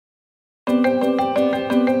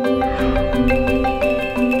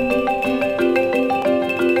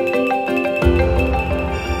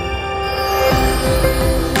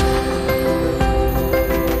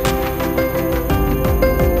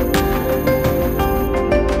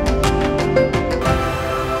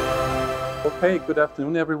Okay, good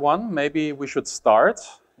afternoon, everyone. Maybe we should start.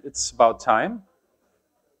 It's about time.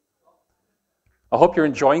 I hope you're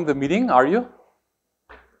enjoying the meeting, are you?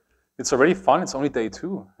 It's already fun. It's only day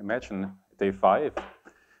 2. Imagine day 5.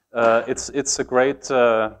 It's a great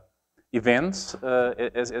event,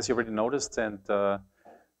 as you already noticed. And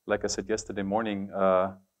like I said yesterday morning,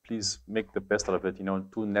 please make the best out of it. You know,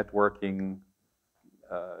 do networking,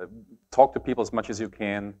 talk to people as much as you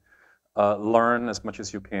can. Learn as much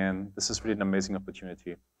as you can. This is really an amazing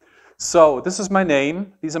opportunity. So this is my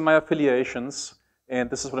name, these are my affiliations, and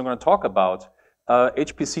this is what I'm going to talk about.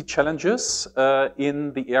 HPC challenges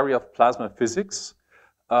in the area of plasma physics.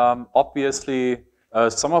 Obviously,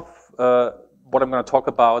 some of what I'm going to talk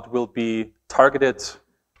about will be targeted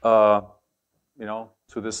to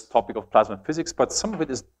this topic of plasma physics, but some of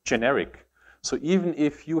it is generic. So even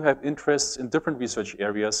if you have interests in different research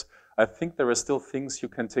areas, I think there are still things you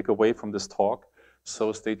can take away from this talk,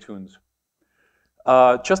 so stay tuned.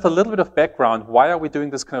 Just a little bit of background. Why are we doing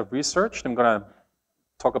this kind of research? I'm going to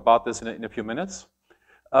talk about this in a few minutes.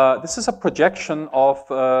 This is a projection of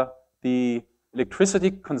the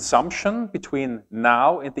electricity consumption between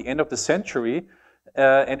now and the end of the century,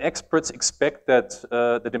 and experts expect that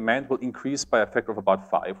the demand will increase by a factor of about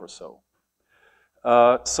 5 or so.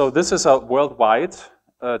 So this is a worldwide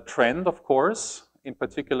trend, of course, in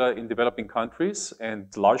particular in developing countries and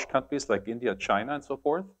large countries like India, China, and so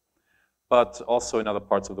forth, but also in other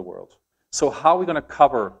parts of the world. So how are we going to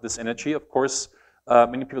cover this energy? Of course,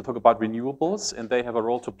 many people talk about renewables, and they have a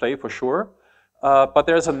role to play for sure. But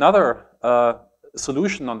there's another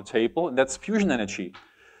solution on the table, and that's fusion energy.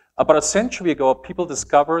 About a century ago, people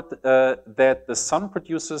discovered that the sun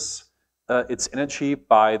produces its energy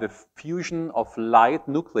by the fusion of light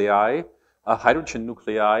nuclei, hydrogen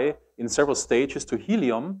nuclei, in several stages to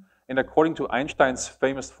helium. And according to Einstein's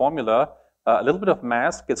famous formula, a little bit of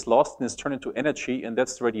mass gets lost and is turned into energy, and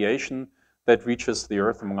that's the radiation that reaches the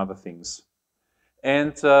Earth, among other things.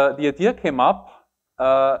 And the idea came up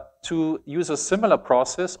to use a similar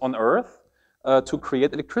process on Earth to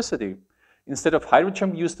create electricity. Instead of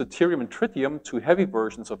hydrogen, we use deuterium and tritium, 2 heavy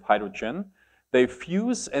versions of hydrogen. They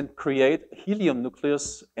fuse and create helium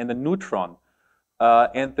nucleus and a neutron.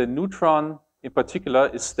 And the neutron, in particular,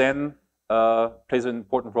 is then plays an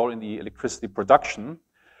important role in the electricity production.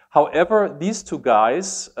 However, these 2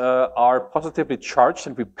 guys are positively charged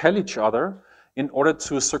and repel each other. In order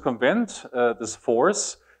to circumvent this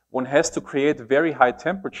force, one has to create very high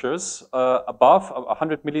temperatures, above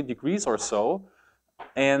 100 million degrees or so.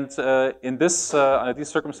 And in these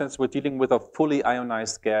circumstances, we're dealing with a fully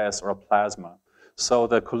ionized gas or a plasma. So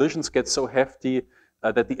the collisions get so hefty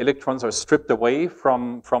that the electrons are stripped away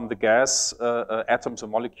from the gas atoms or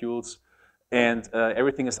molecules, and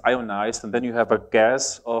everything is ionized, and then you have a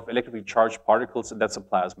gas of electrically charged particles, and that's a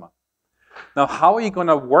plasma. Now, how are you going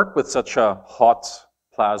to work with such a hot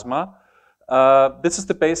plasma? This is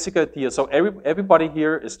the basic idea. So everybody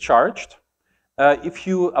here is charged. If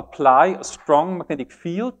you apply a strong magnetic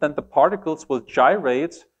field, then the particles will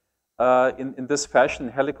gyrate in this fashion,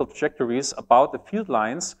 helical trajectories about the field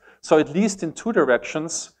lines. So at least in 2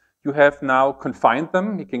 directions, you have now confined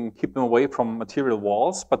them. You can keep them away from material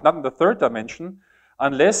walls, but not in the 3rd dimension,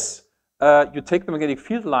 unless you take the magnetic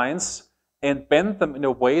field lines and bend them in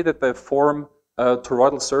a way that they form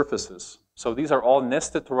toroidal surfaces. So these are all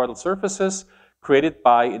nested toroidal surfaces created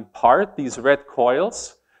by, in part, these red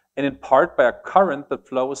coils, and in part by a current that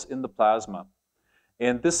flows in the plasma.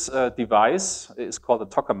 And this device is called a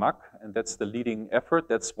tokamak, and that's the leading effort.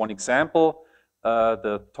 That's one example.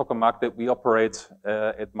 The tokamak that we operate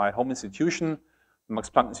at my home institution, the Max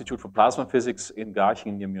Planck Institute for Plasma Physics in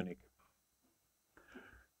Garching near Munich.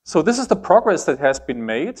 So this is the progress that has been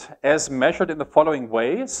made as measured in the following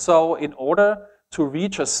way. So in order to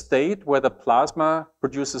reach a state where the plasma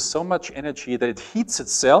produces so much energy that it heats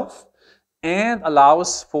itself and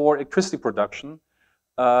allows for electricity production,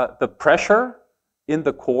 the pressure in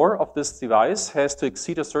the core of this device has to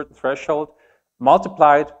exceed a certain threshold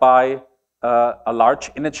multiplied by a large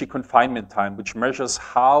energy confinement time, which measures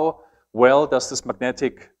how well does this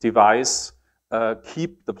magnetic device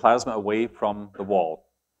keep the plasma away from the wall.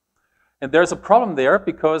 And there's a problem there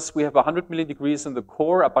because we have 100 million degrees in the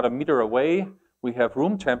core, about 1 meter away. We have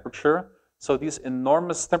room temperature. So these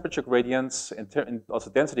enormous temperature gradients and also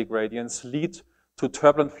density gradients lead to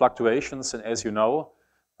turbulent fluctuations. And as you know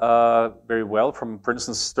very well, from, for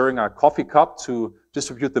instance, stirring a coffee cup to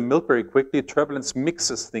distribute the milk very quickly, turbulence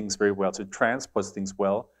mixes things very well, so it transports things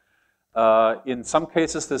well. In some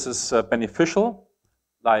cases, this is beneficial,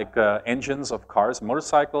 like engines of cars and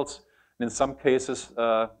motorcycles. And in some cases,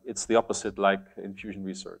 it's the opposite, like in fusion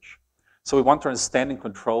research. So we want to understand and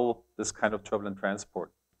control this kind of turbulent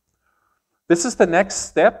transport. This is the next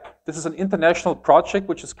step. This is an international project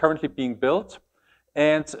which is currently being built.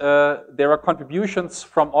 And there are contributions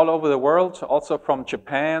from all over the world, also from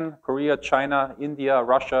Japan, Korea, China, India,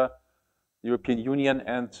 Russia, European Union,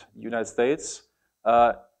 and United States.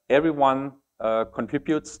 Everyone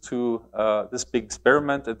contributes to this big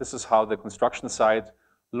experiment, and this is how the construction site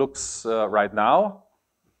looks right now.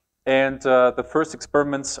 And the first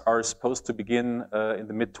experiments are supposed to begin in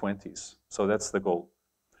the mid-20s. So that's the goal.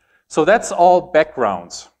 So that's all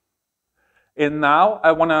background. And now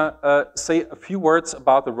I want to say a few words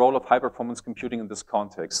about the role of high-performance computing in this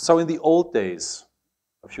context. So in the old days,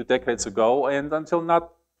 a few decades ago, and until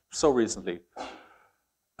not so recently,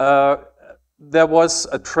 there was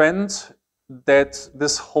a trend that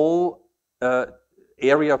this whole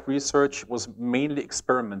area of research was mainly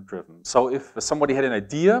experiment-driven. So if somebody had an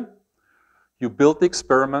idea, you build the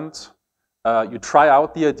experiment, you try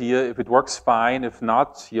out the idea. If it works, fine. If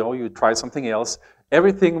not, you try something else.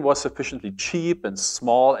 Everything was sufficiently cheap and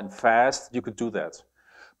small and fast. You could do that.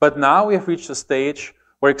 But now we have reached a stage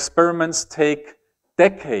where experiments take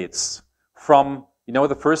decades from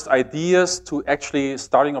the first ideas to actually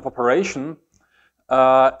starting of operation.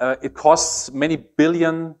 It costs many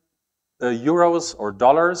billion euros or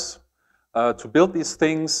dollars to build these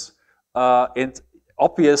things. And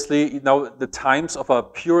obviously, the times of a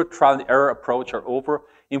pure trial and error approach are over,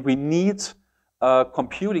 and we need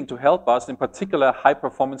computing to help us, in particular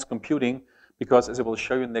high-performance computing, because as I will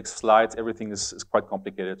show you in the next slides, everything is quite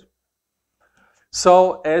complicated.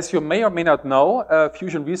 So, as you may or may not know,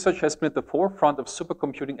 fusion research has been at the forefront of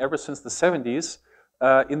supercomputing ever since the 70s.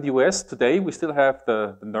 In the US today, we still have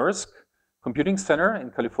the NERSC Computing Center in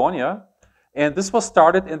California, and this was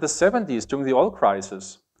started in the 70s during the oil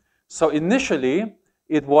crisis. So initially,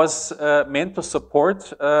 it was meant to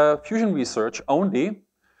support fusion research only.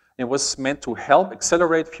 It was meant to help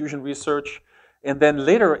accelerate fusion research. And then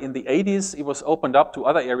later in the 80s, it was opened up to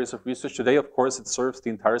other areas of research. Today, of course, it serves the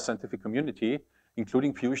entire scientific community,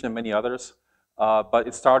 including fusion and many others. But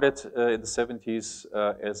it started in the 70s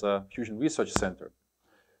as a fusion research center.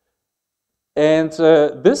 And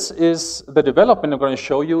this is the development I'm going to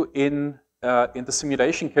show you in the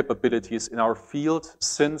simulation capabilities in our field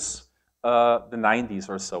since the 90s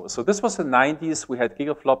or so. So this was the 90s. We had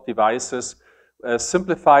gigaflop devices,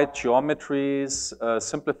 simplified geometries,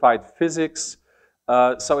 simplified physics.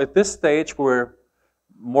 So at this stage, we're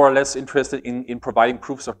more or less interested in providing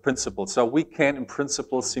proofs of principle. So we can, in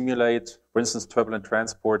principle, simulate, for instance, turbulent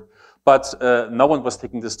transport, but no one was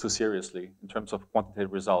taking this too seriously in terms of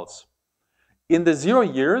quantitative results. In the 0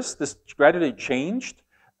 years, this gradually changed.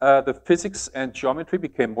 The physics and geometry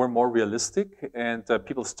became more and more realistic, and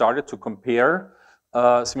people started to compare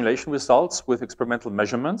simulation results with experimental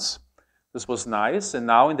measurements. This was nice, and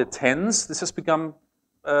now in the 10s, this has become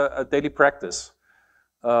a daily practice.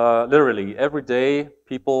 Literally, every day,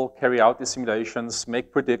 people carry out these simulations,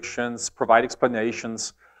 make predictions, provide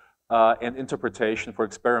explanations, and interpretation for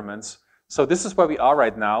experiments. So this is where we are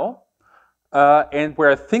right now. And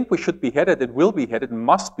where I think we should be headed, and will be headed, and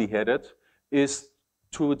must be headed, is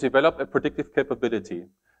to develop a predictive capability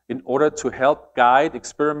in order to help guide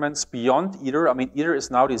experiments beyond ITER. I mean, ITER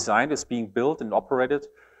is now designed, it's being built and operated.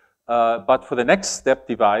 But for the next step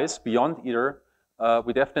device, beyond ITER,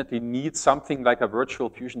 we definitely need something like a virtual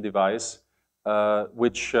fusion device,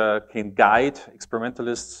 which can guide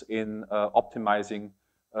experimentalists in optimizing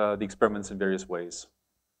the experiments in various ways.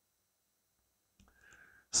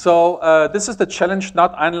 So this is the challenge,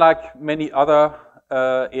 not unlike many other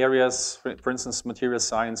areas, for instance, material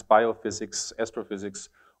science, biophysics, astrophysics.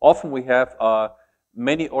 Often we have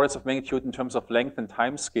many orders of magnitude in terms of length and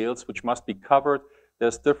time scales, which must be covered.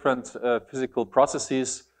 There's different physical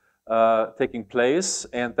processes taking place,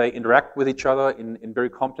 and they interact with each other in very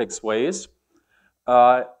complex ways.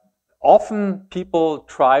 Often people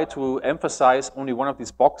try to emphasize only one of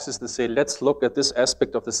these boxes. They say, let's look at this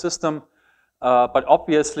aspect of the system. But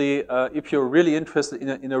obviously, if you're really interested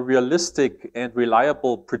in a realistic and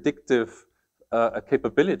reliable predictive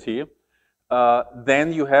capability,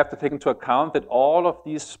 then you have to take into account that all of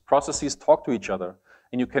these processes talk to each other.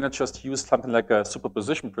 And you cannot just use something like a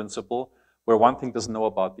superposition principle where one thing doesn't know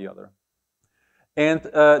about the other. And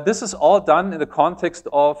this is all done in the context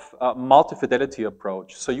of a multi-fidelity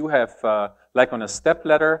approach. So you have, like on a step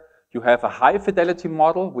ladder, you have a high fidelity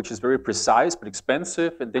model, which is very precise but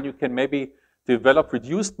expensive, and then you can maybe develop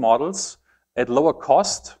reduced models at lower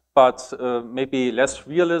cost, but maybe less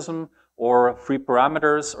realism or free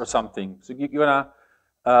parameters or something. So you're gonna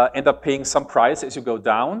end up paying some price as you go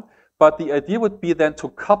down. But the idea would be then to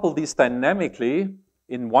couple these dynamically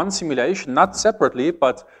in one simulation, not separately,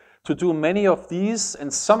 but to do many of these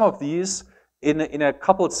and some of these in a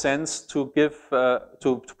coupled sense to give,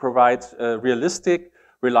 to provide realistic,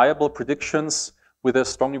 reliable predictions with a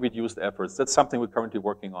strongly reduced efforts. That's something we're currently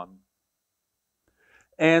working on.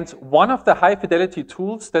 And one of the high fidelity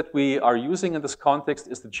tools that we are using in this context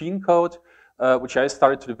is the Jenko, which I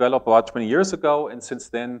started to develop about 20 years ago. And since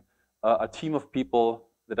then, a team of people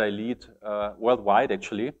that I lead worldwide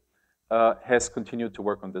actually has continued to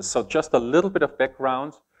work on this. So just a little bit of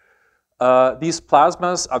background. These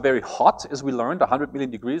plasmas are very hot, as we learned, 100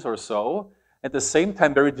 million degrees or so. At the same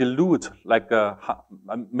time, very dilute, like a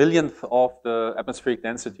millionth of the atmospheric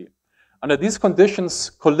density. Under these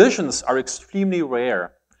conditions, collisions are extremely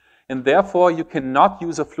rare. And therefore, you cannot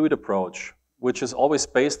use a fluid approach, which is always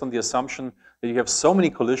based on the assumption that you have so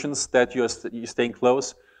many collisions that you're staying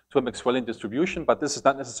close to a Maxwellian distribution, but this is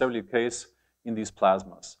not necessarily the case in these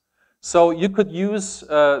plasmas. So you could use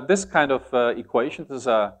this kind of equation. This is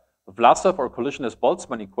a Vlasov or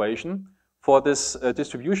collisionless-Boltzmann equation for this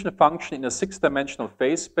distribution function in a 6-dimensional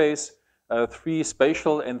phase space, 3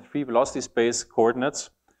 spatial and 3 velocity space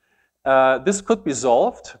coordinates. This could be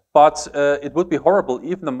solved, but it would be horrible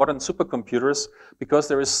even in modern supercomputers because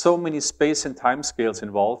there is so many space and time scales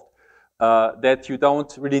involved that you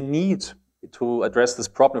don't really need to address this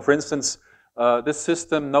problem. For instance, this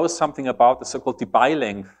system knows something about the so-called Debye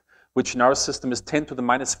length, which in our system is 10 to the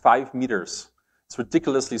minus 5 meters. It's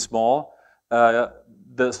ridiculously small.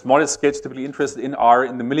 The smallest scales typically interested in are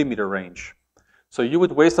in the millimeter range. So you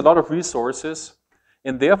would waste a lot of resources,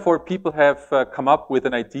 and therefore people have come up with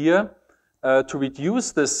an idea to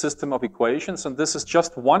reduce this system of equations, and this is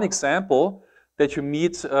just one example that you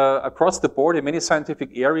meet across the board in many scientific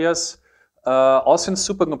areas, also in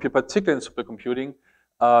supercomputing, particularly in supercomputing.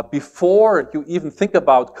 Before you even think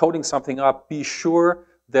about coding something up, be sure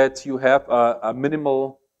that you have a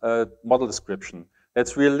minimal model description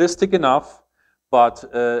that's realistic enough, but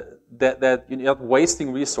that you're not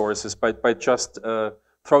wasting resources by just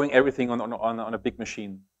throwing everything on a big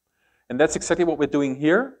machine. And that's exactly what we're doing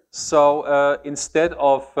here. So instead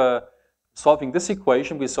of solving this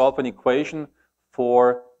equation, we solve an equation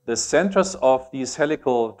for the centers of these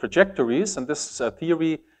helical trajectories. And this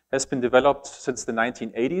theory has been developed since the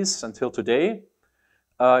 1980s until today.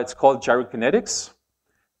 It's called gyrokinetics.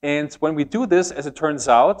 And when we do this, as it turns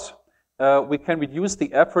out, we can reduce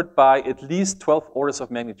the effort by at least 12 orders of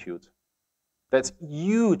magnitude. That's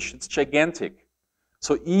huge, it's gigantic.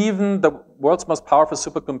 So even the world's most powerful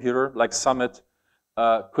supercomputer, like Summit,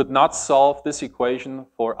 could not solve this equation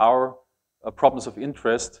for our problems of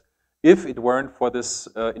interest if it weren't for this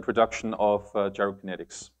introduction of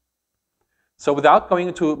gyrokinetics. So without going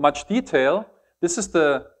into much detail, this is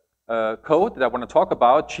the code that I want to talk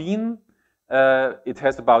about. Gene, it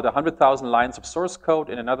has about 100,000 lines of source code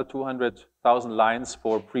and another 200,000 lines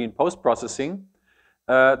for pre- and post-processing.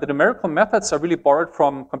 The numerical methods are really borrowed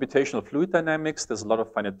from computational fluid dynamics. There's a lot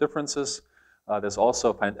of finite differences. There's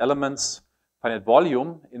also finite elements, finite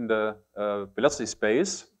volume in the velocity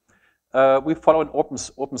space. We follow an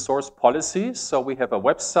open source policy. So we have a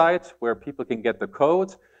website where people can get the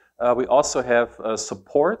code. We also have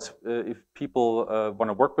support. If people want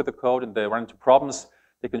to work with the code and they run into problems,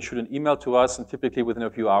 they can shoot an email to us, and typically within a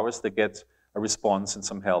few hours they get a response and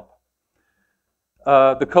some help.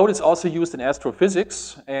 The code is also used in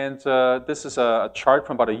astrophysics, and this is a chart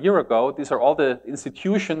from about a year ago. These are all the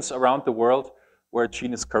institutions around the world where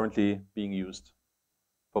Gene is currently being used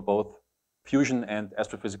for both fusion and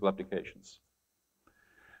astrophysical applications.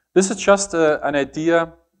 This is just an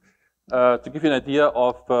idea, to give you an idea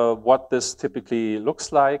of what this typically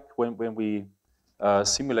looks like when we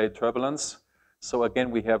simulate turbulence. So again,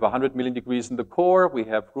 we have 100 million degrees in the core, we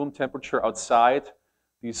have room temperature outside.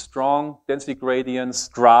 These strong density gradients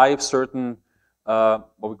drive certain, what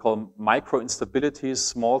we call micro instabilities,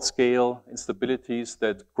 small scale instabilities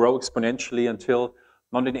that grow exponentially until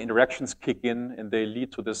nonlinear interactions kick in and they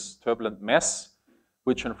lead to this turbulent mess,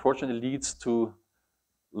 which unfortunately leads to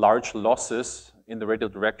large losses in the radial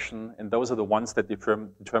direction. And those are the ones that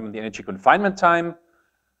determine the energy confinement time.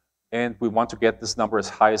 And we want to get this number as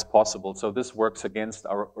high as possible. So this works against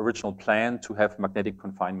our original plan to have magnetic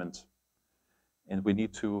confinement. And we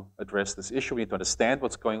need to address this issue. We need to understand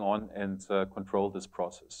what's going on and control this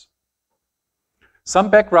process. Some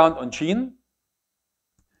background on Gene.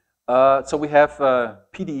 So we have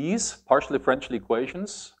PDEs, partial differential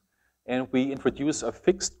equations, and we introduce a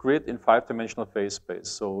fixed grid in 5-dimensional phase space.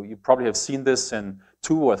 So you probably have seen this in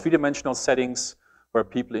 2- or 3-dimensional settings where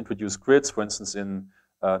people introduce grids, for instance, in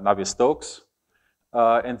Navier-Stokes.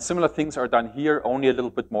 And similar things are done here, only a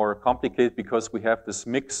little bit more complicated because we have this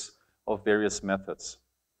mix of various methods.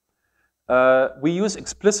 We use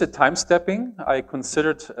explicit time stepping. I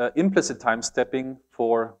considered implicit time stepping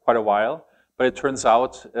for quite a while, but it turns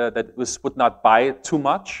out that this would not buy too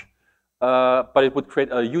much, but it would create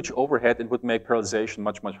a huge overhead and would make parallelization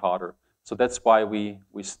much, much harder. So that's why we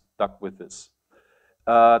stuck with this.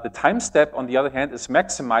 The time step, on the other hand, is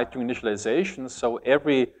maximized during initialization. So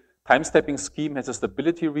every time stepping scheme has a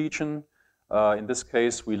stability region. In this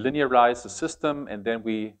case, we linearize the system, and then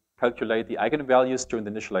we calculate the eigenvalues during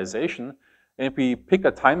the initialization. And if we pick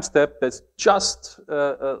a time step that's just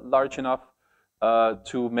large enough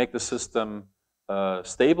to make the system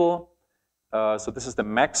stable, so this is the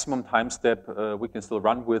maximum time step we can still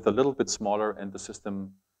run with, a little bit smaller, and the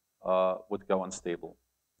system would go unstable.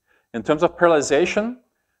 In terms of parallelization,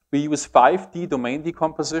 we use 5D domain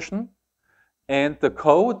decomposition. And the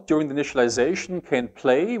code during the initialization can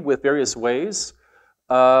play with various ways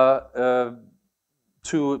to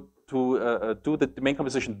do the domain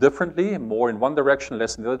composition differently, more in one direction,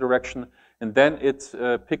 less in the other direction. And then it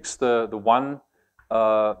picks the one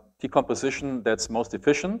decomposition that's most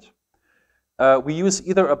efficient. We use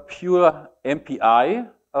either a pure MPI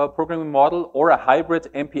programming model or a hybrid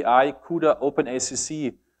MPI CUDA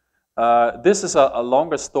OpenACC. This is a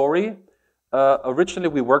longer story. Originally,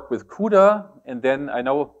 we worked with CUDA, and then I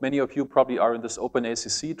know many of you probably are in this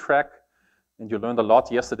OpenACC track, and you learned a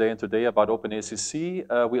lot yesterday and today about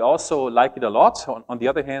OpenACC. We also like it a lot. On the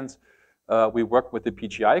other hand, we work with the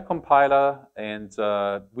PGI compiler, and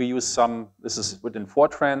we use some, this is within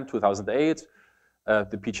Fortran 2008.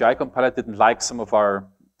 The PGI compiler didn't like some of our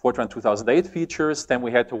Fortran 2008 features. Then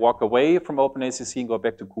we had to walk away from OpenACC and go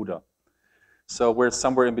back to CUDA. So we're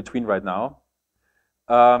somewhere in between right now.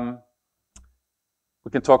 We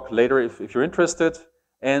can talk later if you're interested.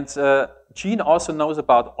 And Gene also knows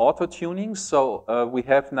about auto-tuning. So we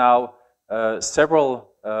have now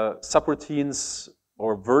several subroutines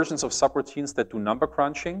or versions of subroutines that do number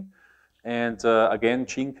crunching. And again,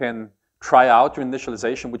 Gene can try out during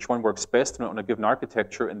initialization which one works best on a given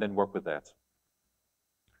architecture and then work with that.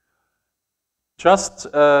 Just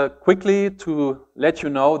quickly to let you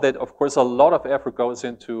know that, of course, a lot of effort goes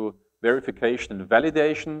into verification and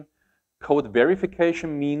validation. Code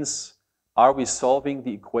verification means, are we solving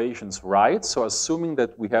the equations right? So assuming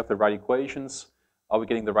that we have the right equations, are we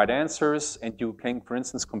getting the right answers? And you can, for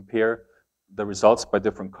instance, compare the results by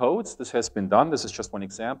different codes. This has been done. This is just one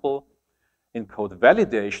example. In code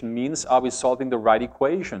validation means, are we solving the right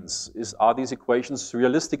equations? Are these equations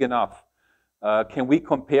realistic enough? Can we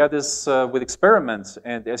compare this with experiments?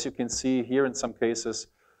 And as you can see here in some cases,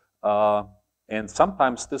 and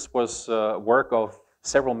sometimes this was work of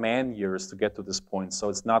several man years to get to this point. So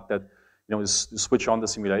it's not that you switch on the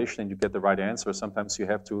simulation and you get the right answer. Sometimes you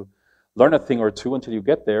have to learn a thing or two until you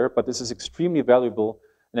get there, but this is extremely valuable.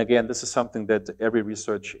 And again, this is something that every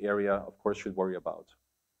research area, of course, should worry about.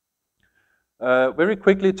 Very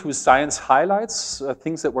quickly to science highlights,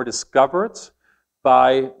 things that were discovered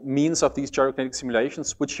by means of these gyrokinetic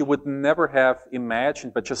simulations, which you would never have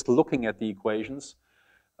imagined by just looking at the equations.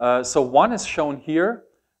 So one is shown here.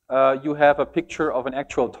 You have a picture of an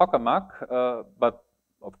actual tokamak, but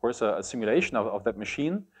of course a simulation of that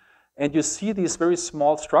machine. And you see these very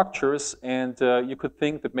small structures, and you could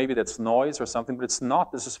think that maybe that's noise or something, but it's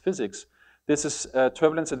not. This is physics. This is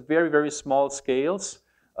turbulence at very, very small scales,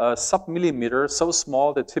 sub-millimeter, so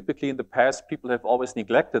small that typically in the past people have always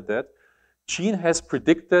neglected that. Gene has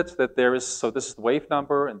predicted that there is, so this is the wave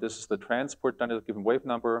number, and this is the transport done at a given wave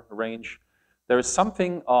number range. There is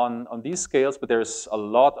something on these scales, but there's a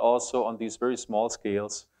lot also on these very small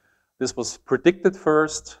scales. This was predicted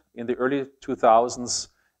first in the early 2000s,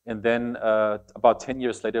 and then about 10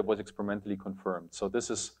 years later it was experimentally confirmed. So this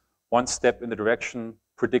is one step in the direction,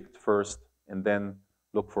 predict first, and then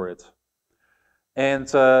look for it.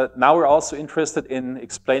 And now we're also interested in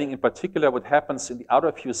explaining in particular what happens in the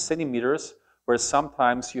outer few centimeters, where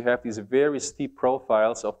sometimes you have these very steep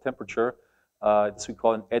profiles of temperature. This we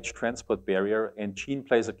call an edge transport barrier, and Gene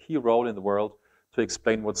plays a key role in the world to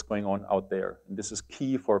explain what's going on out there. And this is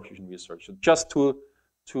key for fusion research. So just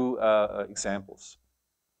two examples.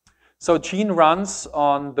 So Gene runs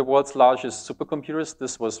on the world's largest supercomputers.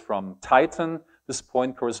 This was from Titan. This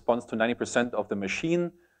point corresponds to 90% of the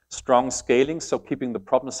machine. Strong scaling, so keeping the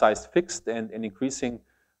problem size fixed and increasing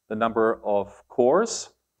the number of cores.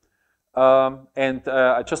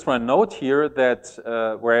 I just want to note here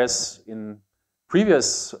that whereas in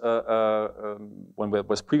previous, when there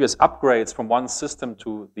was previous upgrades from one system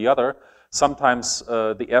to the other, sometimes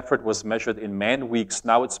the effort was measured in man weeks.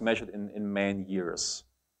 Now it's measured in man years.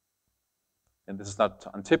 And this is not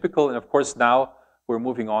untypical. And of course, now we're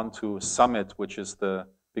moving on to Summit, which is the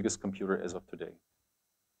biggest computer as of today.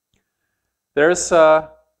 There's a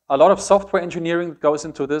lot of software engineering that goes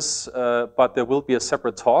into this, but there will be a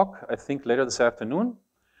separate talk, I think, later this afternoon.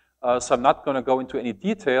 So I'm not going to go into any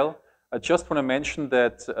detail. I just want to mention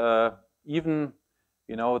that even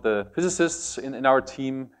the physicists in our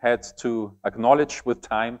team had to acknowledge with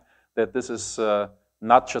time that this is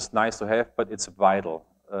not just nice to have, but it's vital.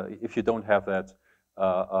 If you don't have that,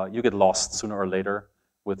 you get lost sooner or later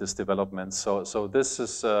with this development. So this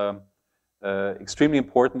is extremely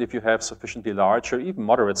important if you have sufficiently large or even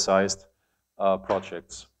moderate-sized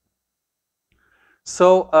projects.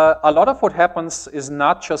 So a lot of what happens is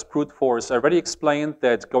not just brute force. I already explained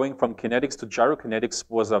that going from kinetics to gyrokinetics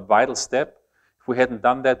was a vital step. If we hadn't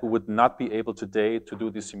done that, we would not be able today to do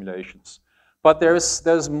these simulations. But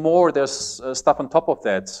there's more, there's stuff on top of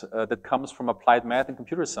that that comes from applied math and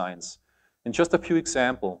computer science. And just a few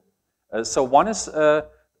examples. So one is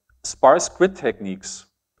sparse grid techniques.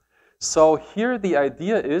 So here the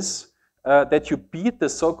idea is that you beat the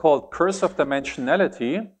so-called curse of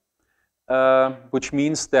dimensionality, which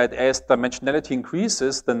means that as dimensionality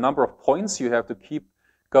increases, the number of points you have to keep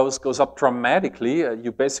goes up dramatically.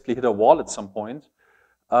 You basically hit a wall at some point.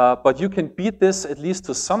 But you can beat this at least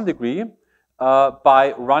to some degree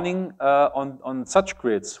by running on such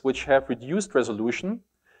grids which have reduced resolution.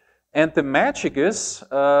 And the magic is,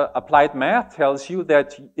 applied math tells you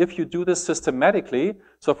that if you do this systematically,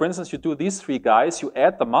 so for instance, you do these three guys, you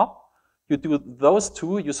add them up, you do those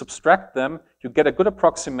two, you subtract them, you get a good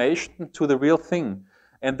approximation to the real thing.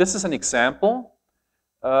 And this is an example,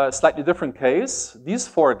 slightly different case. These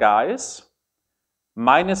four guys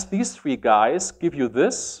minus these three guys give you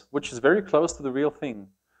this, which is very close to the real thing.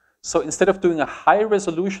 So instead of doing a high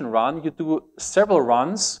resolution run, you do several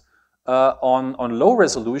runs on low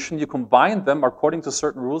resolution. You combine them according to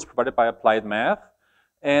certain rules provided by applied math,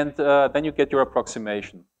 and then you get your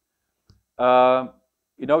approximation.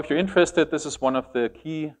 If you're interested, this is one of the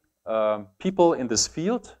key people in this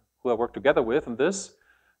field who I work together with in this.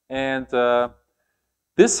 And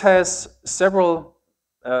this has several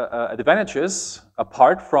advantages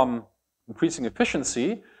apart from increasing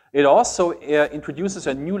efficiency. It also introduces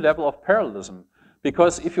a new level of parallelism.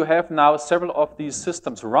 Because if you have now several of these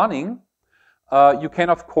systems running, you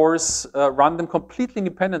can, of course, run them completely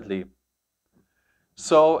independently.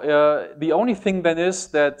 So the only thing then is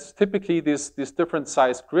that typically these different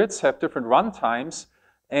sized grids have different run times,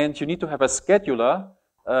 and you need to have a scheduler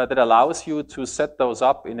that allows you to set those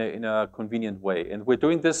up in a convenient way. And we're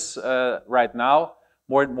doing this right now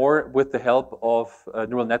more and more with the help of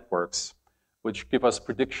neural networks, which give us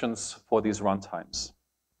predictions for these run times.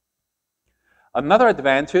 Another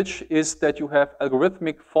advantage is that you have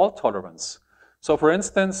algorithmic fault tolerance. So for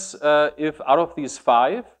instance, if out of these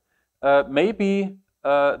five, maybe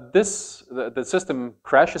the system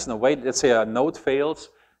crashes in a way, let's say a node fails,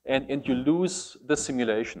 and you lose the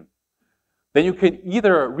simulation. Then you can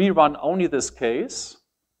either rerun only this case,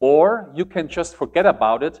 or you can just forget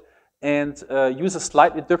about it and use a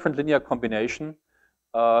slightly different linear combination,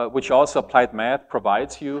 which also applied math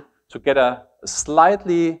provides you to get a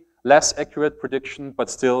slightly less accurate prediction, but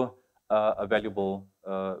still a valuable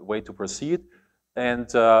way to proceed. And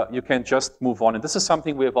you can just move on. And this is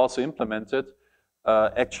something we have also implemented,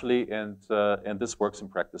 actually, and this works in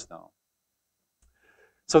practice now.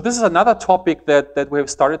 So this is another topic that we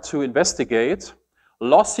have started to investigate,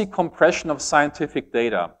 lossy compression of scientific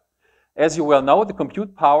data. As you well know, the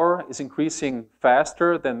compute power is increasing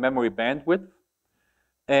faster than memory bandwidth.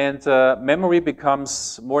 And memory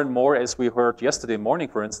becomes more and more, as we heard yesterday morning,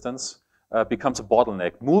 for instance, becomes a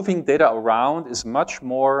bottleneck. Moving data around is much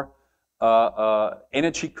more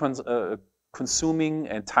energy consuming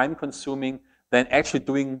and time consuming than actually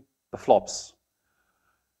doing the flops.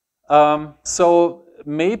 So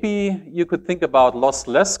maybe you could think about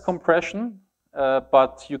lossless compression,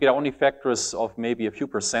 but you get only factors of maybe a few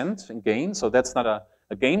 % in gain, so that's not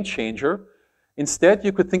a game changer. Instead,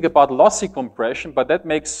 you could think about lossy compression, but that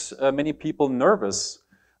makes many people nervous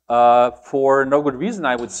for no good reason,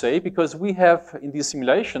 I would say, because we have, in these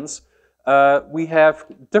simulations, we have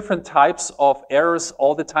different types of errors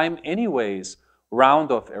all the time anyways.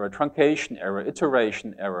 Round-off error, truncation error,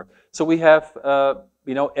 iteration error. So we have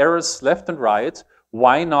errors left and right.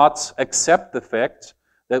 Why not accept the fact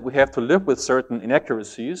that we have to live with certain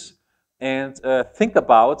inaccuracies and think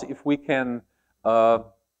about if we can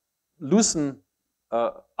loosen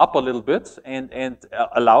up a little bit and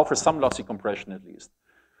allow for some lossy compression at least.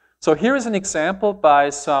 So here is an example by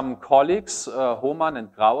some colleagues, Hohmann and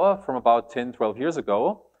Grauer, from about 10, 12 years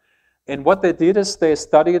ago. And what they did is they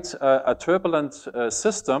studied a turbulent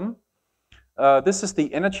system. This is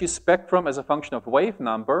the energy spectrum as a function of wave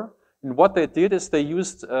number. And what they did is they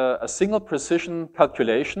used a single precision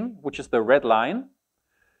calculation, which is the red line.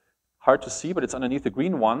 Hard to see, but it's underneath the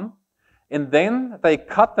green one. And then they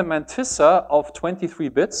cut the mantissa of 23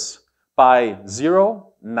 bits by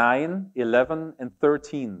 0, 9, 11, and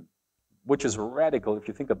 13, which is radical if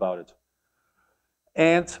you think about it.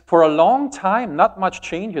 And for a long time, not much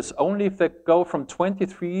changes. Only if they go from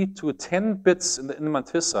 23 to 10 bits in the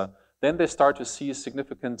mantissa, then they start to see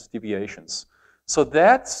significant deviations. So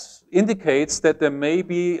that indicates that there may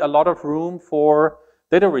be a lot of room for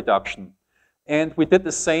data reduction. And we did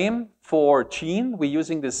the same for gene. We're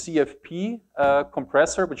using the CFP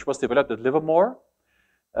compressor, which was developed at Livermore.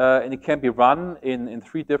 And it can be run in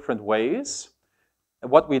 3 different ways. And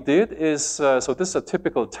what we did is, so this is a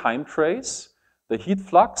typical time trace. The heat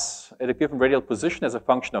flux at a given radial position as a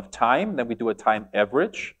function of time. Then we do a time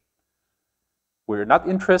average. We're not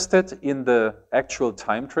interested in the actual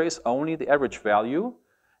time trace, only the average value.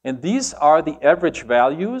 And these are the average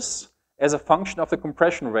values as a function of the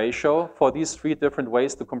compression ratio for these 3 different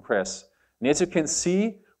ways to compress. And as you can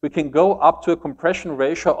see, we can go up to a compression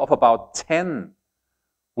ratio of about 10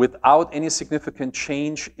 without any significant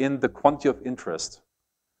change in the quantity of interest,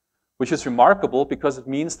 which is remarkable because it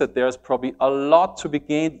means that there's probably a lot to be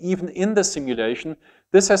gained even in the simulation.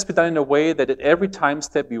 This has been done in a way that at every time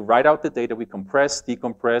step we write out the data, we compress,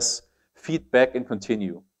 decompress, feed back, and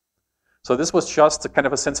continue. So this was just a kind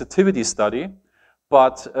of a sensitivity study,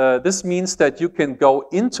 but this means that you can go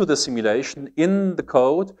into the simulation in the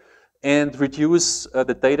code and reduce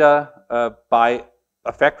the data by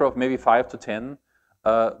a factor of maybe 5 to 10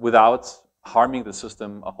 without harming the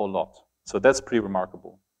system a whole lot. So that's pretty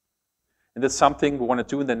remarkable. And that's something we want to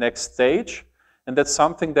do in the next stage. And that's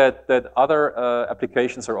something that other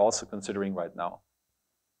applications are also considering right now.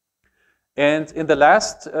 And in the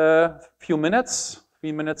last few minutes,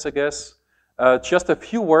 3 minutes, I guess, just a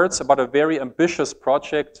few words about a very ambitious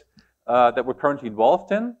project that we're currently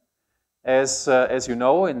involved in. As you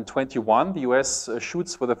know, in 2021, the US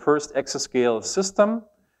shoots for the first exascale system.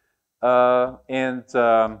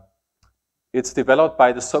 It's developed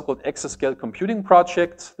by the so-called Exascale Computing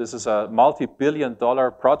Project. This is a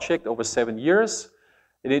multi-billion-dollar project over 7 years.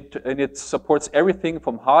 And it supports everything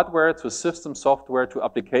from hardware to system software to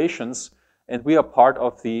applications. And we are part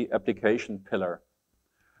of the application pillar.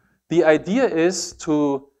 The idea is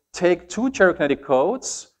to take 2 gyrokinetic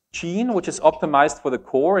codes, Gene, which is optimized for the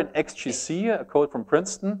core, and XGC, a code from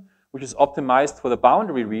Princeton, which is optimized for the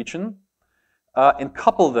boundary region, and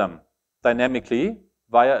couple them dynamically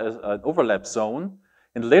via an overlap zone,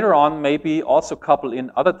 and later on maybe also couple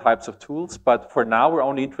in other types of tools, but for now we're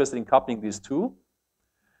only interested in coupling these 2.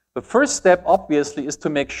 The first step obviously is to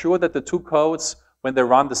make sure that the 2 codes, when they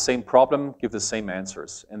run the same problem, give the same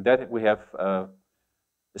answers, and that we have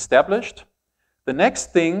established. The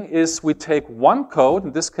next thing is we take 1 code,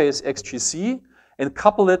 in this case XGC, and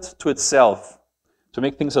couple it to itself to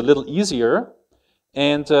make things a little easier.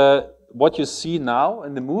 And what you see now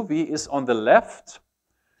in the movie is on the left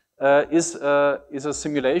is a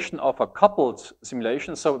simulation of a coupled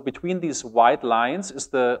simulation. So between these white lines is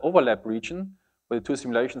the overlap region where the 2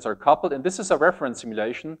 simulations are coupled. And this is a reference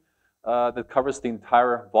simulation that covers the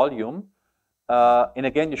entire volume. And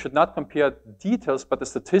again, you should not compare details, but the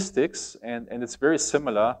statistics. And it's very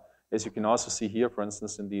similar, as you can also see here, for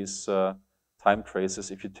instance, in these time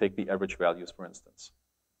traces, if you take the average values, for instance.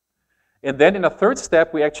 And then in a third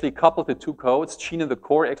step, we actually coupled the 2 codes, Gene in the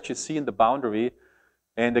core, XGC in the boundary.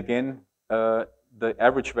 And again, the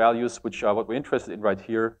average values, which are what we're interested in right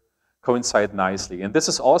here, coincide nicely. And this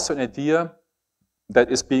is also an idea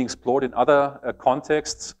that is being explored in other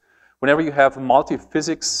contexts. Whenever you have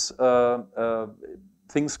multi-physics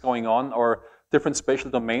things going on or different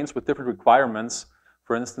spatial domains with different requirements,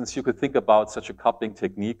 for instance, you could think about such a coupling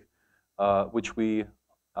technique, which we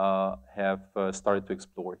have started to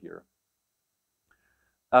explore here.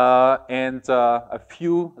 A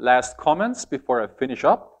few last comments before I finish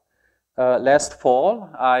up. Last fall,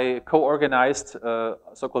 I co-organized a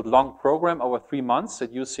so-called long program over 3 months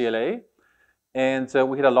at UCLA. And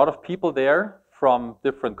we had a lot of people there from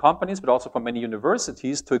different companies, but also from many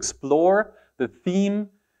universities to explore the theme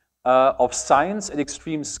of science at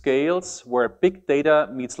extreme scales where big data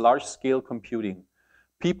meets large-scale computing.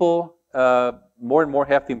 People more and more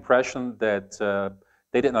have the impression that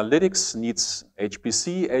data analytics needs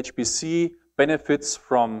HPC. HPC benefits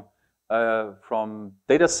from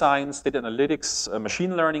data science, data analytics,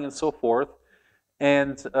 machine learning, and so forth.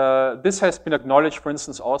 And this has been acknowledged, for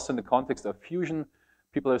instance, also in the context of fusion.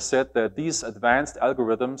 People have said that these advanced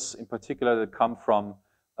algorithms, in particular that come from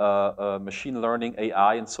machine learning,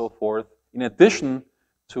 AI, and so forth, in addition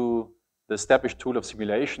to the established tool of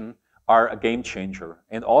simulation, are a game changer,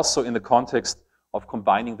 and also in the context of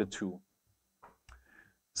combining the two.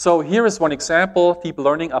 So here is one example, deep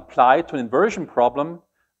learning applied to an inversion problem.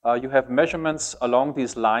 You have measurements along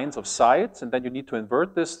these lines of sight, and then you need to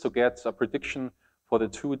invert this to get a prediction for the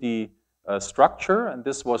 2D structure, and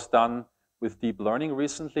this was done with deep learning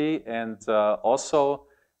recently, and also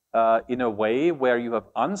in a way where you have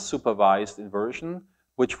unsupervised inversion,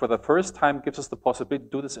 which for the first time gives us the possibility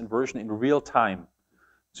to do this inversion in real time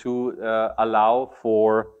to allow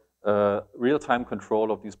for real-time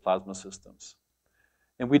control of these plasma systems.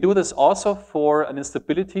 And we do this also for an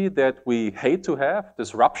instability that we hate to have,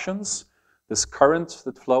 disruptions. This current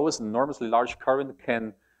that flows, an enormously large current,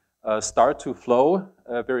 can start to flow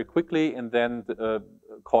very quickly and then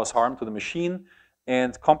cause harm to the machine.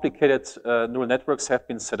 And complicated neural networks have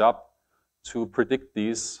been set up to predict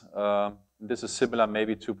these. This is similar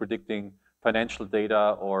maybe to predicting financial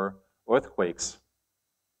data or earthquakes.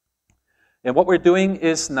 And what we're doing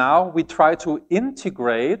is now we try to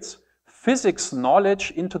integrate physics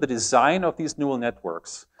knowledge into the design of these neural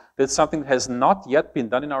networks. That's something that has not yet been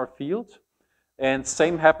done in our field. And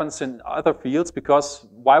same happens in other fields, because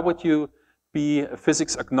why would you be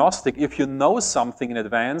physics agnostic if you know something in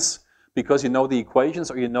advance because you know the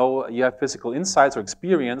equations or you know you have physical insights or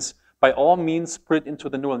experience? By all means, put it into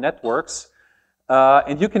the neural networks.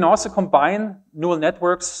 And you can also combine neural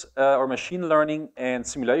networks or machine learning and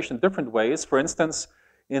simulation in different ways. For instance,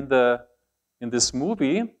 in this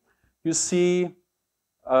movie, you see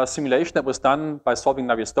a simulation that was done by solving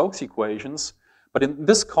Navier-Stokes equations. But in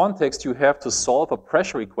this context, you have to solve a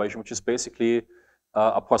pressure equation, which is basically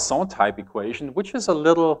a Poisson-type equation, which is a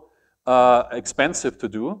little expensive to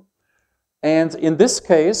do. And in this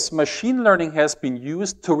case, machine learning has been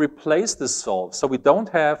used to replace this solve. So we don't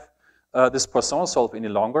have this Poisson solve any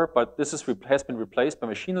longer, but this has been replaced by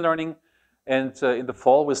machine learning. And in the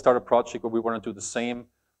fall, we'll start a project where we want to do the same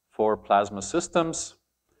for plasma systems.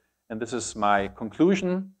 And this is my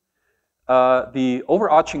conclusion. The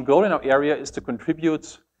overarching goal in our area is to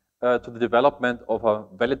contribute to the development of a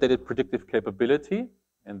validated predictive capability.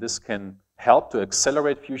 And this can help to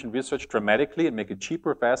accelerate fusion research dramatically and make it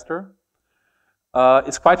cheaper, faster.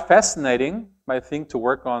 It's quite fascinating, I think, to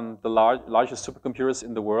work on the largest supercomputers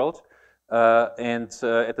in the world and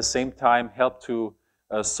at the same time help to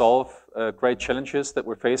solve great challenges that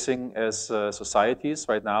we're facing as societies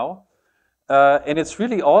right now. And it's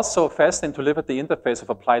really also fascinating to live at the interface of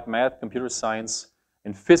applied math, computer science,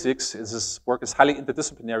 and physics. This work is highly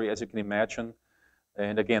interdisciplinary, as you can imagine.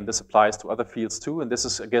 And again, this applies to other fields too. And this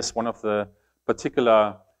is, I guess, one of the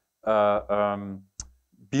particular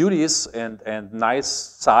beauties and nice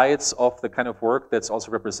sides of the kind of work that's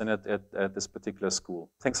also represented at this particular school.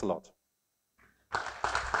 Thanks a lot.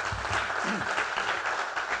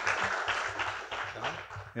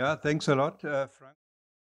 Yeah, thanks a lot, Frank.